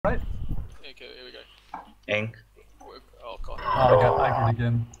Okay, here we go. Ink. Oh god. Oh, I got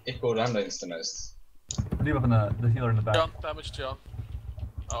again. Ik word aanleidingstenist. Leave up in the healer in the back. John, damage John.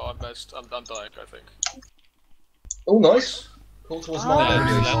 Oh, I'm best. I'm dying, I think. Oh, nice. Call towards my I'm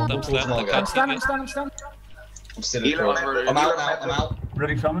guy. slammed, Call towards my guy. I'm stunned. I'm still in pro. I'm out now, I'm out.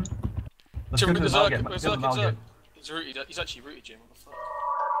 Ready, Shaman? Let's go to the Malgate. Let's go to the Malgate. He's rooted. He's actually rooted, Jim. What the fuck?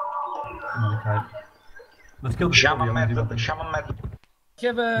 Another kite. Let's kill the Shaman med. debuff. Shaman med. Have He's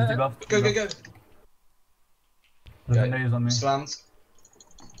a... debuffed. Go, go, go. There's a Okay. naze on me. Slammed.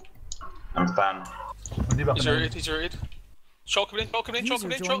 I'm stunned. I'm debuffing. He's rooted. He's rooted. Shock him in. Shock him in. Shock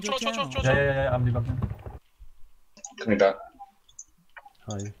him in. Shock. Yeah, I'm debuffing. Coming back.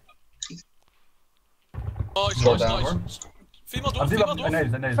 Hi. Nice. Female I'm dwarf. Female debuffing. A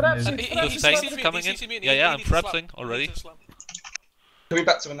naze. The space is coming in. Yeah, I'm frapsing already. Coming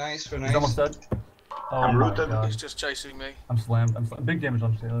back to a nice for a He's almost nice. dead. Oh I'm my rooted. god. He's just chasing me. I'm slammed. Big damage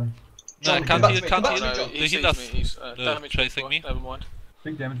on Taylor. No, I can't heal, can't heal. No, The he healer's sees me. He's damage chasing me. Never mind.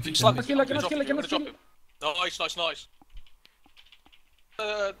 Big damage. Big Slap damage. him. Cannot kill. Nice.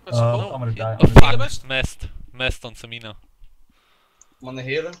 I'm gonna die. Oh fuck, messed on Samina. I'm on the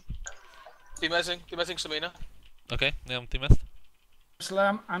healer. Demessing Samina. Okay, yeah, I'm demessed.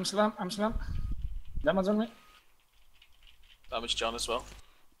 I'm slam. Damage on me. Damage John as well.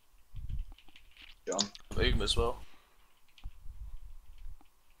 John. Boom as well.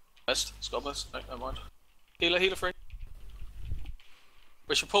 Messed. Scott messed. No, never mind. Healer free.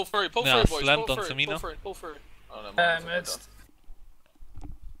 We should pull through, boys. Slammed Pull on through, Samina. pull through. Oh, no, mind. It's...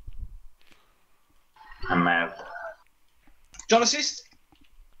 I'm mad. John assist.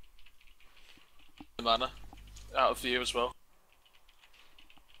 Mana. Out of view as well.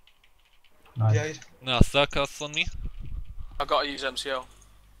 Nice. Yeah. No, Circus on me. I gotta use MCL.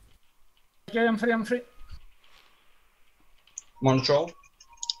 Okay, I'm free. I'm on the troll.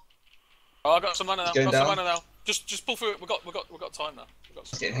 Oh, I got some mana now. Going down. Just pull through it. We got time now. We got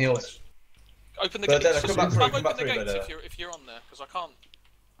some Getting healed. Open the But gates. come back Just through, open come back the through, gates but, if you're on there, because I can't.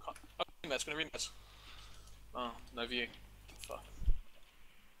 Oh, remez, gonna remez. Oh, no view. Fuck.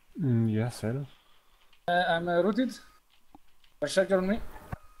 Yes, I know. I'm rooted. Berserker on me.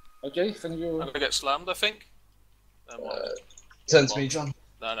 Okay, thank you. I'm gonna get slammed, I think. Turn to me, John.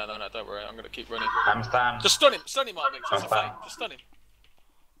 No, don't worry. I'm gonna keep running. I'm stunned. Just stun him, Marmix. It's a fake. Just stun him.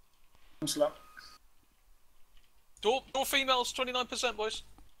 I'm slam. Door females, 29%, boys.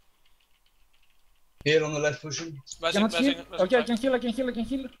 Heal on the left pushing. Cannot heal. Okay, I can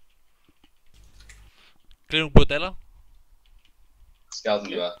heal. Clearing Bordella. Scout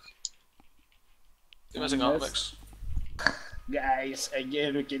in the back. Demessing Armix. Guys,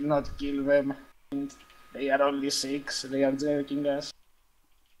 again, we cannot kill them. They are only 6. They are jerking us.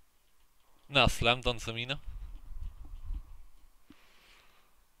 No, slammed on Samina.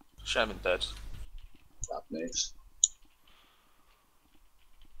 Shaman dead. That moves.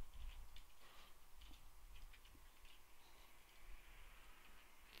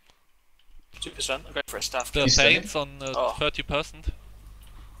 %. I'm going for a staff. The He's paints on Oh. 30%.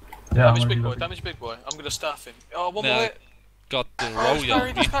 Yeah, I'm Damage gonna big do boy, that. damage big boy. I'm gonna staff him. Oh, one Yeah, more hit. Got the Oh, he's rogue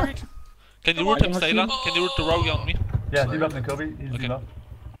on me. parried. Can you Come root on, him, Sailor? Can you root the rogue on me? Yeah, debuff Nikobe. He's Okay. debuffed.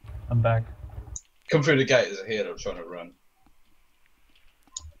 I'm back. Come through the gate as a healer trying to run.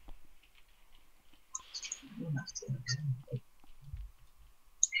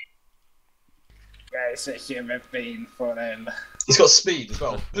 Guys, I have a pain for hell. He's got speed as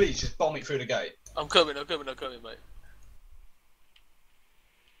well. Please just bomb it through the gate. I'm coming, mate.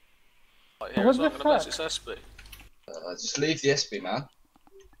 Right here, What so the I'm gonna mess fuck? this SB. Just leave the SB, man.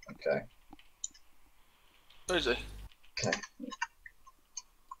 Okay. Where is he? Okay.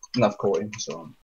 Enough caught him, so on.